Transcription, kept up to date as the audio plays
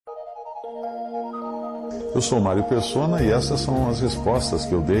Eu sou Mário Persona e essas são as respostas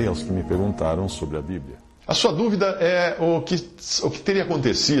que eu dei aos que me perguntaram sobre a Bíblia. A sua dúvida é o que teria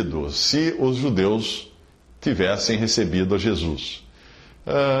acontecido se os judeus tivessem recebido a Jesus.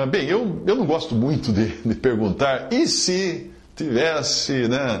 Bem, eu não gosto muito de perguntar, e se tivesse,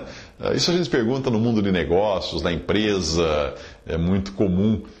 né? Isso a gente pergunta no mundo de negócios, na empresa, é muito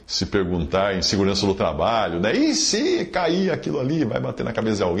comum se perguntar em segurança do trabalho, né? E se cair aquilo ali, vai bater na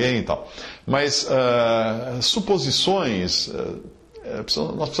cabeça de alguém e tal. Mas suposições,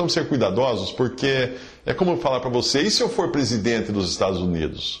 nós precisamos ser cuidadosos, porque é como eu falar para você, e se eu for presidente dos Estados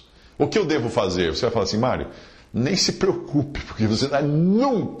Unidos? O que eu devo fazer? Você vai falar assim, Mário, nem se preocupe, porque você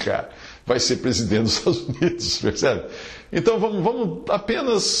nunca vai ser presidente dos Estados Unidos, percebe? Então vamos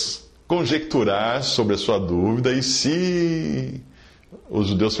apenas conjecturar sobre a sua dúvida e se os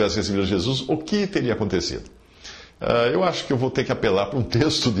judeus tivessem recebido Jesus, o que teria acontecido? Eu acho que eu vou ter que apelar para um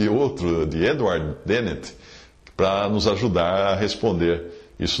texto de Edward Dennett, para nos ajudar a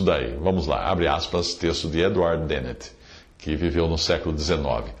responder isso daí. Vamos lá, abre aspas, texto de Edward Dennett, que viveu no século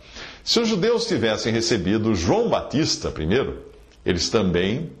XIX. Se os judeus tivessem recebido João Batista primeiro, eles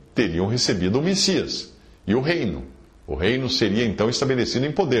também teriam recebido o Messias e o reino. O reino seria então estabelecido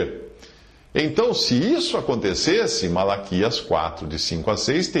em poder. Então, se isso acontecesse, Malaquias 4, de 5 a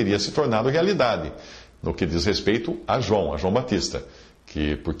 6, teria se tornado realidade, no que diz respeito a João Batista.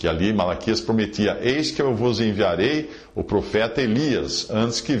 Porque ali Malaquias prometia, eis que eu vos enviarei o profeta Elias,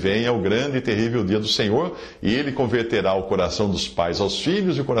 antes que venha o grande e terrível dia do Senhor, e ele converterá o coração dos pais aos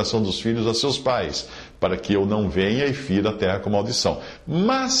filhos e o coração dos filhos a seus pais, para que eu não venha e fira a terra com maldição.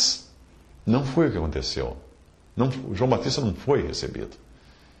 Mas não foi o que aconteceu. João Batista não foi recebido.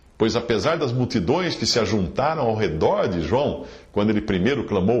 Pois apesar das multidões que se ajuntaram ao redor de João, quando ele primeiro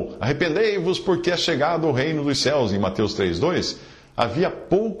clamou, arrependei-vos porque é chegado o reino dos céus, em Mateus 3,2, havia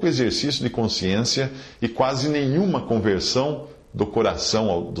pouco exercício de consciência e quase nenhuma conversão do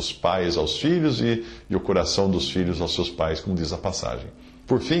coração dos pais aos filhos e o coração dos filhos aos seus pais, como diz a passagem.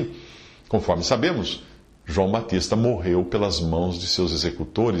 Por fim, conforme sabemos, João Batista morreu pelas mãos de seus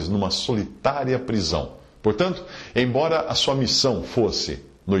executores numa solitária prisão. Portanto, embora a sua missão fosse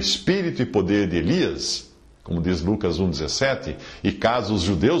no espírito e poder de Elias, como diz Lucas 1,17, e caso os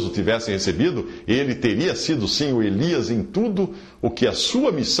judeus o tivessem recebido, ele teria sido sim o Elias em tudo o que a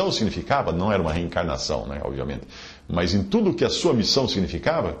sua missão significava, não era uma reencarnação, né, obviamente, mas em tudo o que a sua missão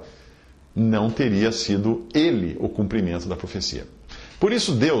significava, não teria sido ele o cumprimento da profecia. Por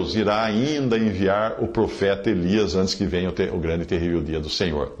isso Deus irá ainda enviar o profeta Elias antes que venha o grande e terrível dia do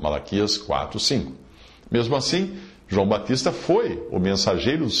Senhor. Malaquias 4, 5. Mesmo assim, João Batista foi o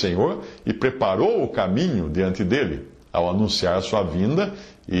mensageiro do Senhor e preparou o caminho diante dele, ao anunciar sua vinda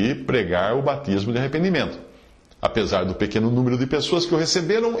e pregar o batismo de arrependimento. Apesar do pequeno número de pessoas que o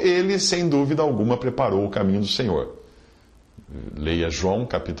receberam, ele, sem dúvida alguma, preparou o caminho do Senhor. Leia João,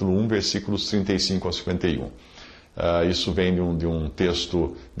 capítulo 1, versículos 35 a 51. Isso vem de um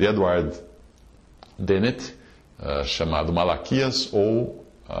texto de Edward Dennett, chamado Malaquias, ou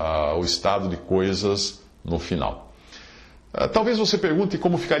o estado de coisas no final. Talvez você pergunte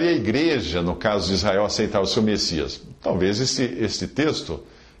como ficaria a igreja no caso de Israel aceitar o seu Messias. Talvez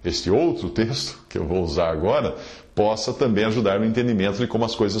este outro texto, que eu vou usar agora, possa também ajudar no entendimento de como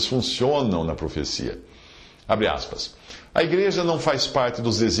as coisas funcionam na profecia. Abre aspas. A igreja não faz parte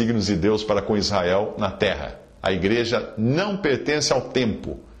dos desígnios de Deus para com Israel na terra. A igreja não pertence ao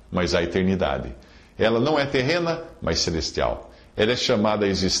tempo, mas à eternidade. Ela não é terrena, mas celestial. Ela é chamada à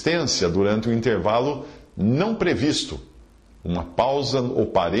existência durante um intervalo não previsto, uma pausa ou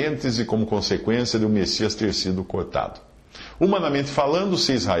parêntese como consequência de o Messias ter sido cortado. Humanamente falando,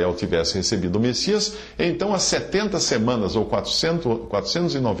 se Israel tivesse recebido o Messias, então as 70 semanas ou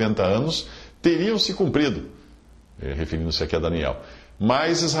 490 anos teriam se cumprido, referindo-se aqui a Daniel.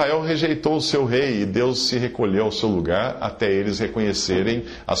 Mas Israel rejeitou o seu rei e Deus se recolheu ao seu lugar até eles reconhecerem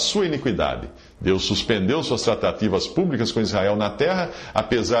a sua iniquidade. Deus suspendeu suas tratativas públicas com Israel na terra,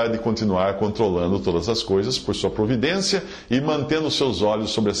 apesar de continuar controlando todas as coisas por sua providência e mantendo seus olhos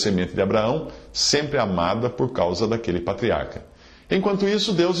sobre a semente de Abraão, sempre amada por causa daquele patriarca. Enquanto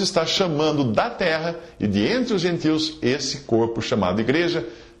isso, Deus está chamando da terra e de entre os gentios esse corpo chamado igreja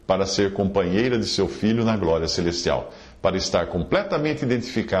para ser companheira de seu filho na glória celestial, para estar completamente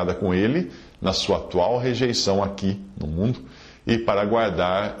identificada com ele na sua atual rejeição aqui no mundo e para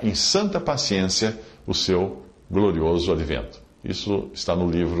aguardar em santa paciência o seu glorioso advento. Isso está no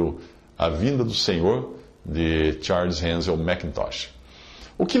livro A Vinda do Senhor, de Charles Hansel McIntosh.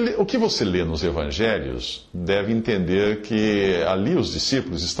 O que você lê nos evangelhos deve entender que ali os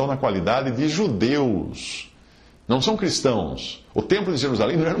discípulos estão na qualidade de judeus, Não são cristãos. O templo de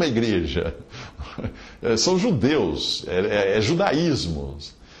Jerusalém não era uma igreja. São judeus, é judaísmo.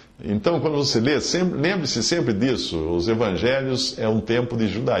 Então, quando você lê, lembre-se sempre disso. Os evangelhos é um tempo de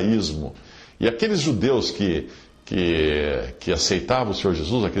judaísmo. E aqueles judeus que aceitavam o Senhor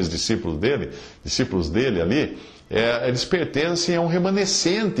Jesus, aqueles discípulos dele ali, eles pertencem a um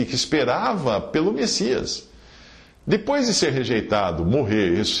remanescente que esperava pelo Messias. Depois de ser rejeitado, morrer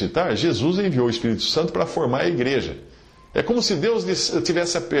e ressuscitar, Jesus enviou o Espírito Santo para formar a igreja. É como se Deus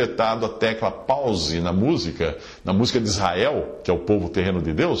tivesse apertado a tecla pause na música de Israel, que é o povo terreno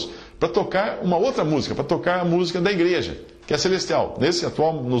de Deus, para tocar uma outra música, para tocar a música da igreja, que é celestial.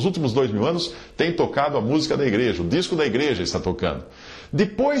 Nos últimos 2000 anos, tem tocado a música da igreja, o disco da igreja está tocando.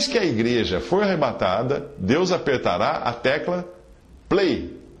 Depois que a igreja for arrebatada, Deus apertará a tecla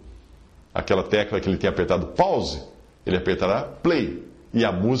play. Aquela tecla que ele tinha apertado pause, ele apertará play. E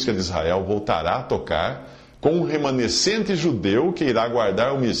a música de Israel voltará a tocar com um remanescente judeu que irá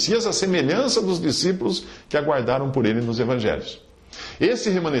aguardar o Messias à semelhança dos discípulos que aguardaram por ele nos evangelhos. Esse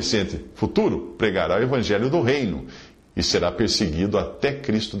remanescente futuro pregará o evangelho do reino e será perseguido até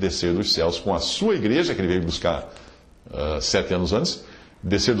Cristo descer dos céus com a sua igreja, que ele veio buscar 7 anos antes,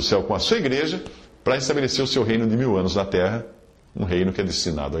 descer do céu com a sua igreja para estabelecer o seu reino de 1000 anos na terra, um reino que é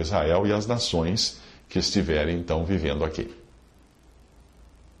destinado a Israel e às nações que estiverem então vivendo aqui.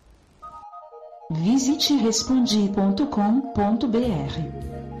 Visite respondi.com.br.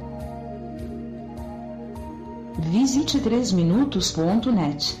 Visite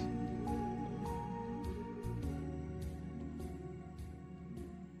 3minutos.net.